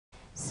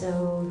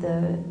So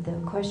the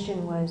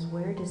question was,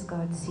 where does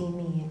God see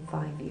me in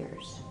 5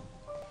 years?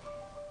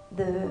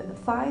 The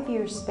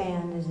 5-year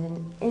span is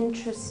an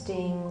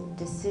interesting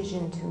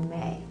decision to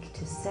make,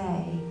 to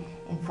say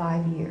in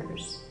 5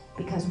 years,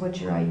 because what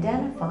you're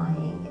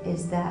identifying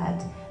is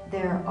that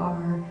there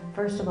are,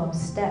 first of all,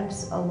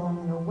 steps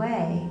along the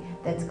way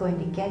that's going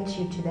to get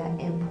you to that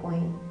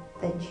endpoint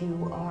that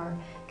you are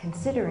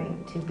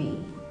considering to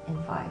be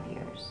in 5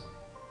 years.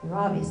 You're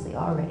obviously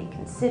already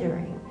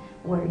considering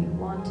where you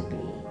want to be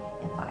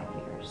in 5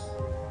 years.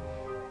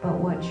 But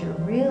what you're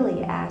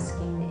really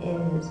asking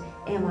is,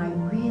 am I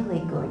really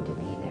going to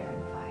be there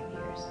in 5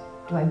 years?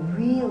 Do I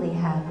really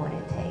have what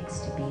it takes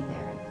to be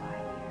there in 5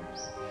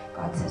 years?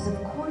 God says,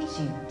 of course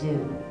you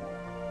do.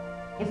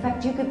 In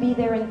fact, you could be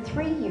there in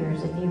 3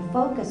 years if you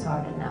focus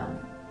hard enough.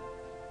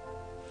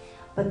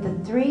 But the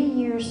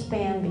 3-year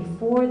span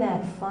before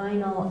that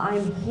final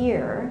I'm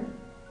here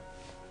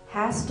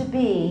has to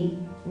be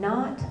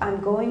not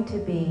I'm going to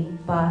be,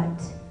 but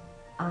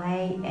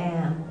I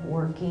am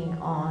working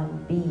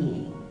on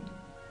being.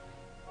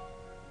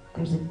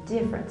 There's a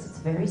difference. It's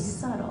very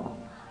subtle.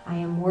 I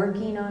am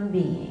working on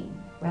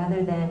being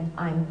rather than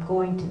I'm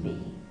going to be.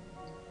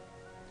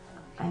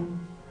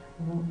 I'm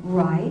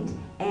right,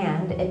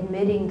 and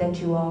admitting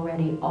that you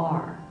already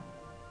are.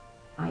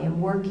 I am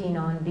working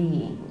on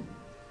being.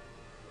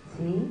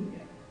 See?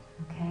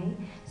 Okay?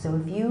 So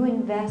if you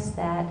invest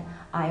that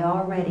I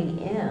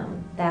already am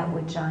that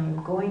which I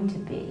am going to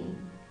be,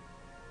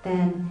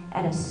 then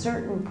at a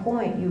certain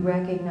point you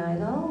recognize,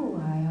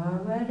 oh, I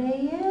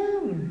already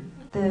am.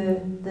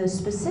 The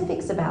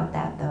specifics about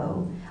that,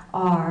 though,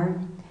 are,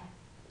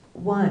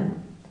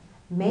 1,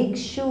 make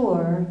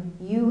sure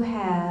you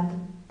have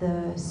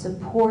the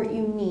support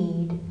you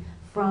need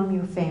from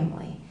your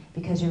family,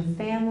 because your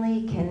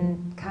family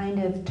can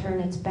kind of turn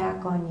its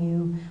back on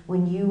you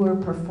when you are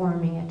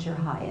performing at your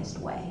highest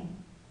way.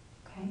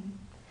 Okay?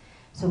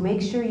 So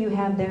make sure you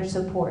have their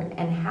support.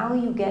 And how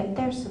you get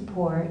their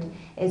support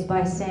is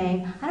by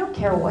saying, I don't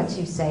care what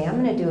you say,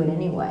 I'm going to do it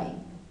anyway.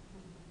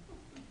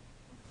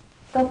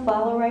 They'll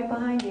follow right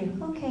behind you.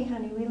 Okay,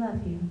 honey, we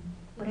love you.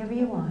 Whatever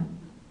you want.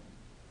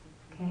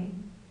 Okay?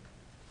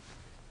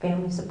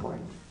 Family support.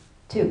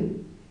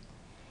 2,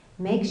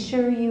 make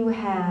sure you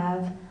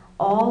have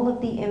all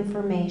of the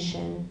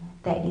information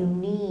that you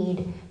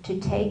need to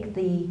take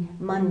the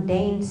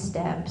mundane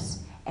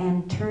steps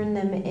and turn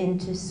them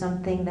into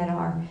something that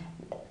are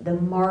the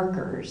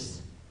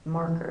markers.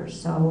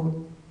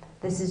 So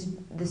this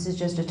is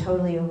just a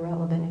totally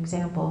irrelevant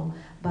example,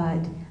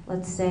 but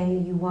let's say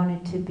you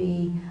wanted to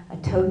be a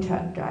tow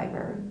truck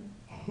driver.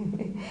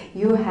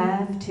 You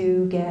have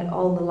to get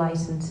all the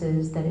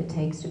licenses that it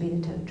takes to be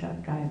the tow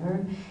truck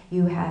driver.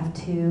 You have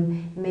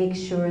to make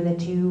sure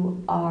that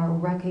you are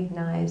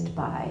recognized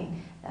by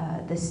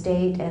the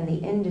state and the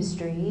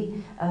industry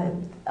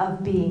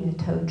of being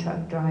a tow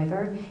truck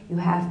driver. You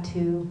have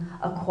to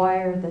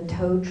acquire the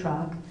tow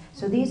truck.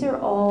 So these are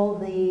all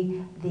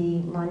the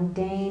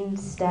mundane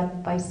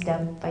step by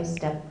step by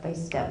step by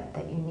step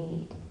that you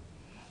need.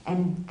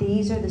 And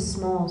these are the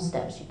small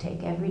steps you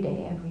take every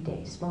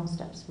day, small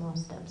step, small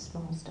step,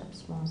 small step,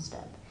 small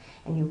step.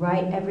 And you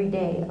write every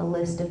day a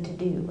list of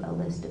to-do, a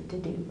list of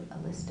to-do,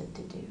 a list of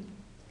to-do.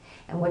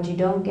 And what you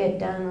don't get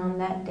done on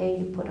that day,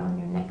 you put on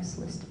your next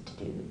list of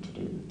to-do,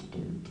 to-do,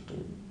 to-do,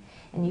 to-do.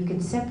 And you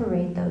can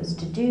separate those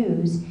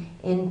to-dos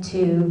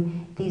into,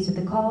 these are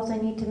the calls I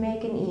need to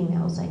make and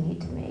emails I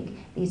need to make.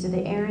 These are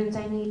the errands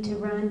I need to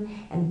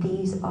run, and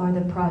these are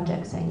the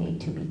projects I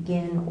need to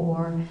begin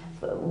or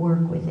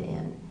work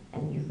within.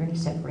 And you're going to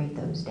separate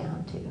those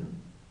down too,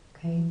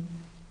 okay?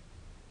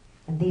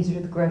 And these are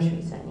the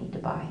groceries I need to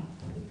buy.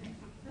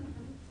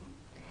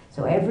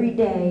 So every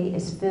day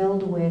is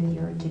filled with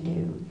your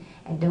to-do.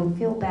 And don't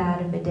feel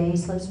bad if a day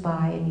slips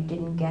by and you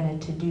didn't get a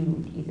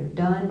to-do either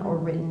done or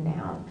written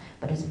down.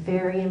 But it's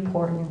very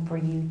important for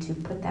you to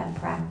put that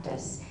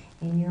practice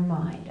in your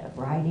mind of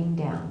writing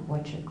down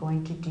what you're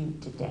going to do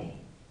today.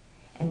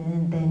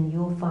 And then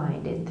you'll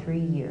find in 3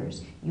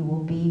 years you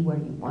will be where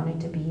you wanted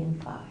to be in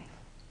 5.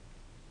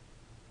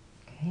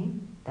 Okay?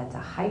 That's a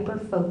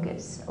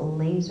hyper-focus, a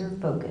laser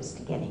focus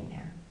to getting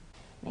there.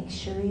 Make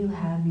sure you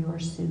have your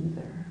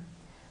soother.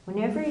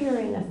 Whenever you're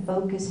in a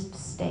focused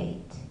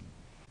state,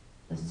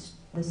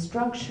 the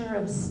structure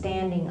of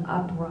standing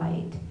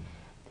upright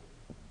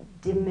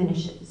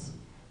diminishes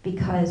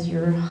because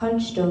you're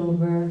hunched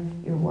over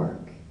your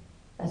work.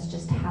 That's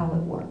just how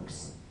it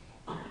works.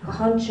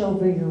 Hunch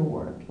over your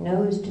work,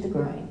 nose to the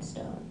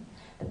grindstone.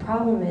 The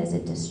problem is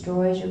it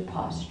destroys your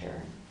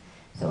posture.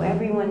 So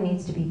everyone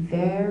needs to be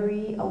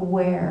very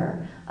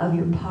aware of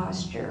your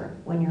posture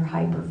when you're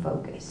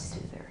hyper-focused.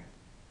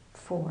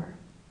 4,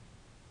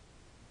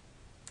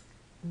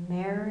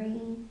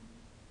 marry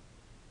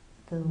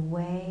the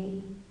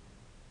way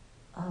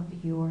of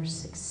your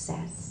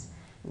success.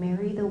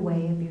 Marry the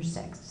way of your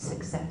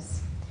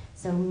success.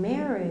 So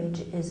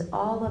marriage is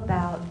all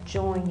about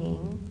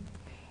joining,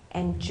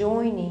 and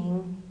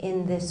joining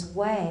in this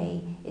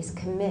way is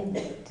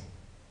commitment.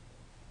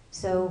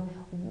 So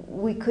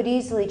we could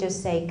easily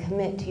just say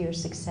commit to your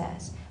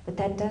success, but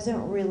that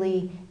doesn't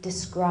really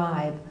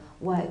describe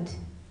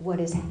what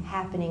is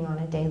happening on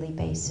a daily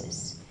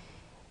basis.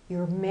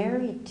 You're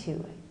married to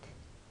it.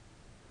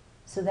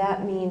 So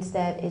that means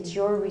that it's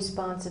your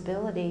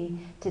responsibility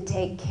to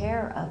take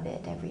care of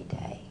it every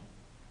day,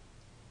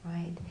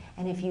 right?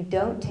 And if you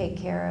don't take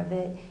care of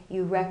it,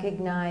 you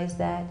recognize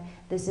that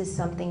this is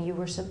something you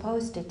were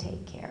supposed to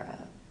take care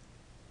of.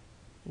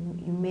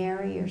 You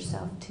marry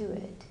yourself to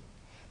it.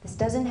 This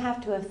doesn't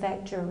have to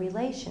affect your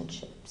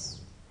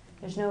relationships.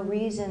 There's no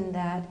reason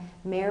that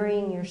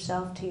marrying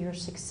yourself to your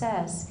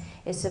success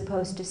is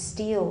supposed to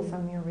steal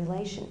from your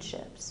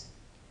relationships.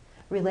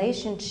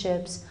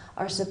 Relationships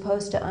are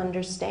supposed to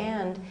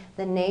understand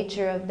the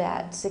nature of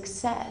that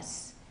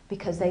success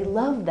because they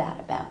love that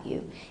about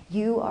you.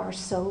 You are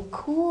so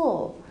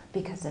cool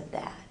because of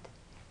that.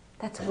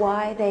 That's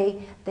why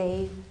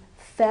they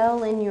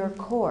fell in your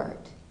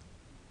court.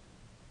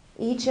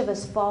 Each of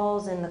us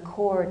falls in the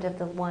court of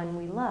the one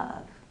we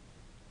love.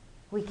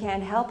 We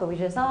can't help it. We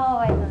just, oh,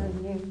 I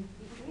love you.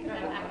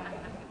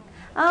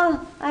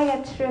 Oh, I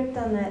got tripped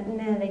on that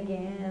net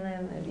again.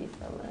 I love you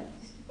so much.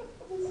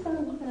 It's so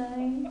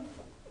nice.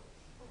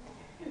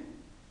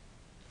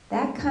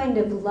 That kind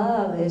of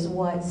love is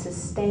what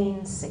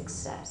sustains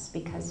success,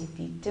 because if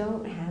you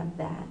don't have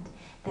that,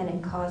 then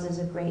it causes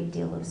a great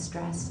deal of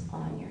stress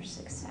on your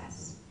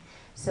success.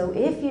 So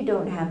if you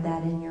don't have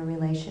that in your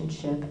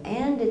relationship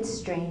and it's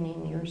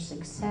straining your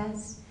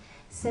success,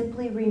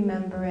 simply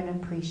remember and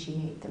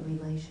appreciate the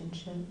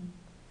relationship.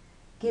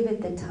 Give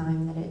it the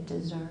time that it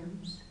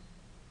deserves,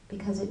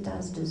 because it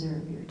does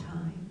deserve your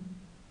time,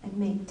 and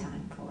make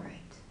time for it.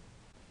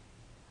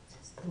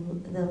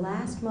 The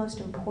last most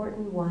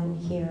important one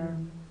here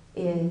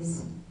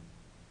is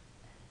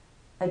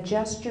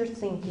adjust your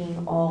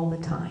thinking all the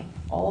time.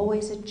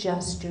 Always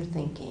adjust your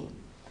thinking.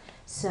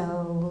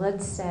 So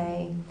let's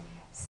say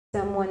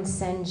someone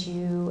sends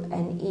you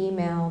an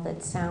email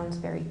that sounds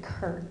very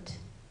curt.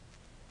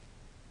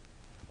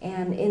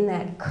 And in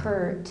that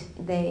curt,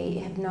 they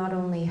have not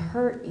only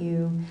hurt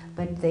you,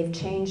 but they've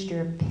changed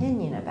your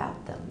opinion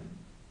about them.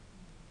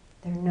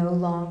 They're no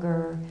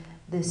longer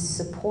this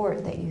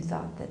support that you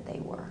thought that they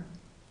were.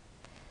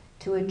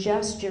 To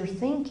adjust your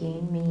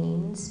thinking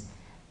means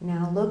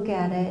now look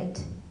at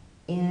it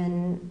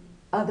in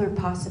other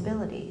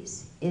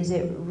possibilities. Is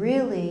it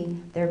really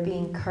they're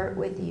being curt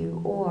with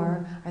you,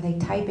 or are they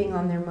typing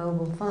on their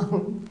mobile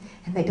phone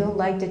and they don't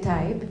like to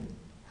type?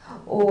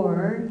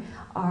 Or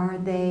are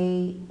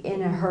they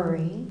in a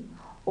hurry?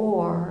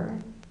 Or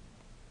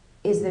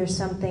is there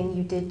something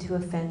you did to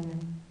offend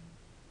them?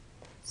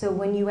 So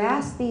when you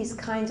ask these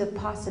kinds of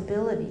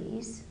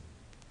possibilities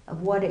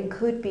of what it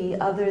could be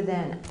other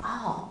than,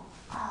 oh,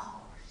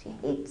 she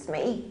hates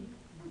me.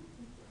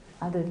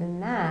 Other than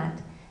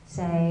that,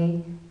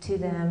 say to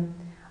them,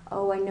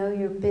 oh, I know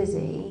you're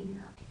busy.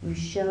 You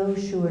show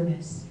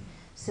sureness.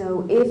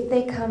 So if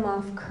they come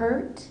off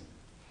curt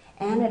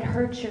and it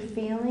hurts your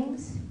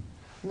feelings,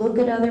 look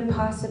at other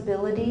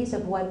possibilities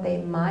of what they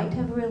might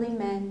have really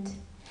meant,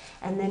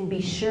 and then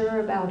be sure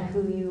about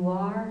who you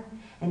are,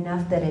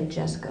 enough that it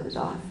just goes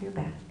off your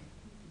back.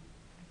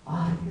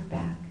 Off your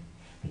back.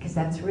 Because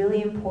that's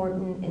really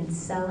important in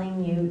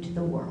selling you to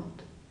the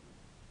world.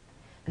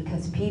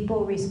 Because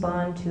people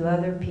respond to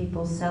other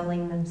people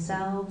selling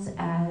themselves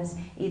as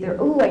either,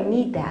 oh, I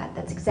need that.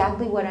 That's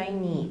exactly what I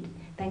need.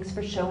 Thanks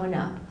for showing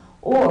up.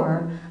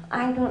 Or,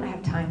 I don't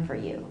have time for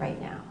you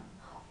right now.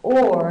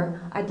 Or,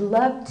 I'd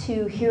love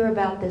to hear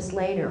about this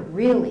later.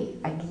 Really,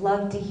 I'd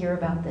love to hear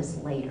about this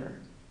later.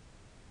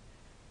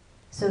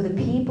 So the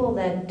people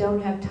that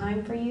don't have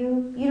time for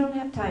you, you don't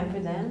have time for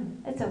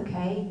them. It's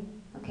okay.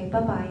 Okay,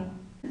 bye-bye.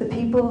 The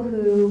people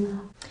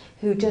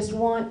who just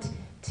want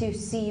to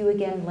see you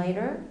again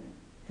later,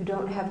 who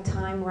don't have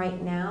time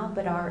right now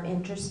but are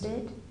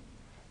interested,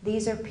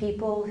 these are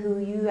people who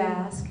you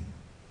ask,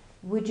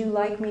 would you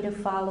like me to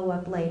follow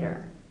up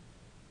later?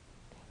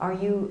 Are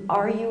you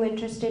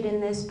interested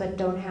in this but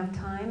don't have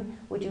time?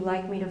 Would you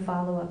like me to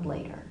follow up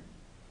later?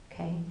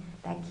 Okay,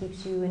 that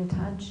keeps you in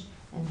touch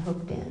and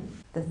hooked in.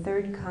 The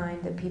third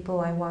kind, the people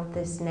I want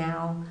this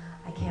now,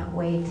 I can't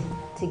wait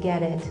to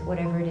get it,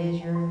 whatever it is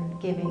you're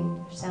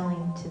giving,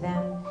 selling to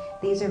them.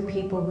 These are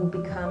people who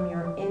become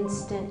your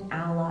instant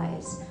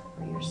allies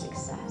for your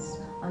success.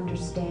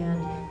 Understand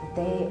that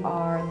they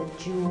are the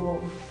jewel.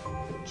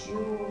 The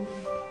jewel.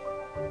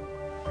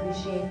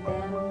 Appreciate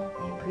them,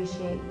 they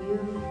appreciate you,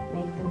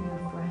 make them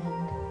your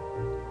friend,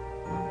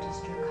 not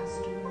just your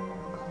customer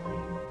or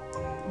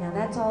client. Now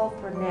that's all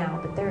for now,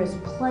 but there is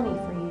plenty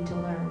for you to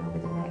learn over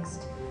the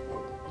next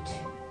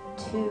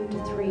 2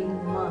 to 3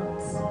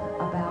 months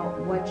about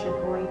what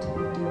you're going to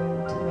be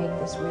doing to make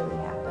this really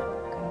happen,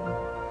 okay?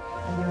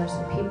 And there are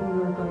some people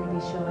who are going to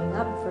be showing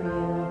up for you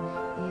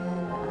in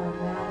a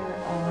matter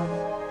of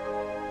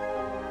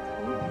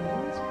 3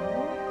 days,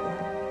 right?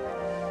 Yeah.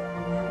 A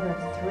matter of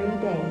 3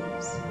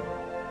 days.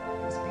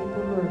 These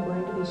people who are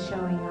going to be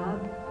showing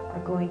up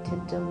are going to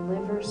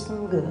deliver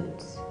some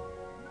goods.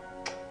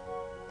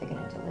 They're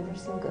going to deliver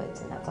some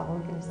goods, and that's all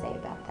we're going to say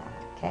about that,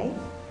 okay?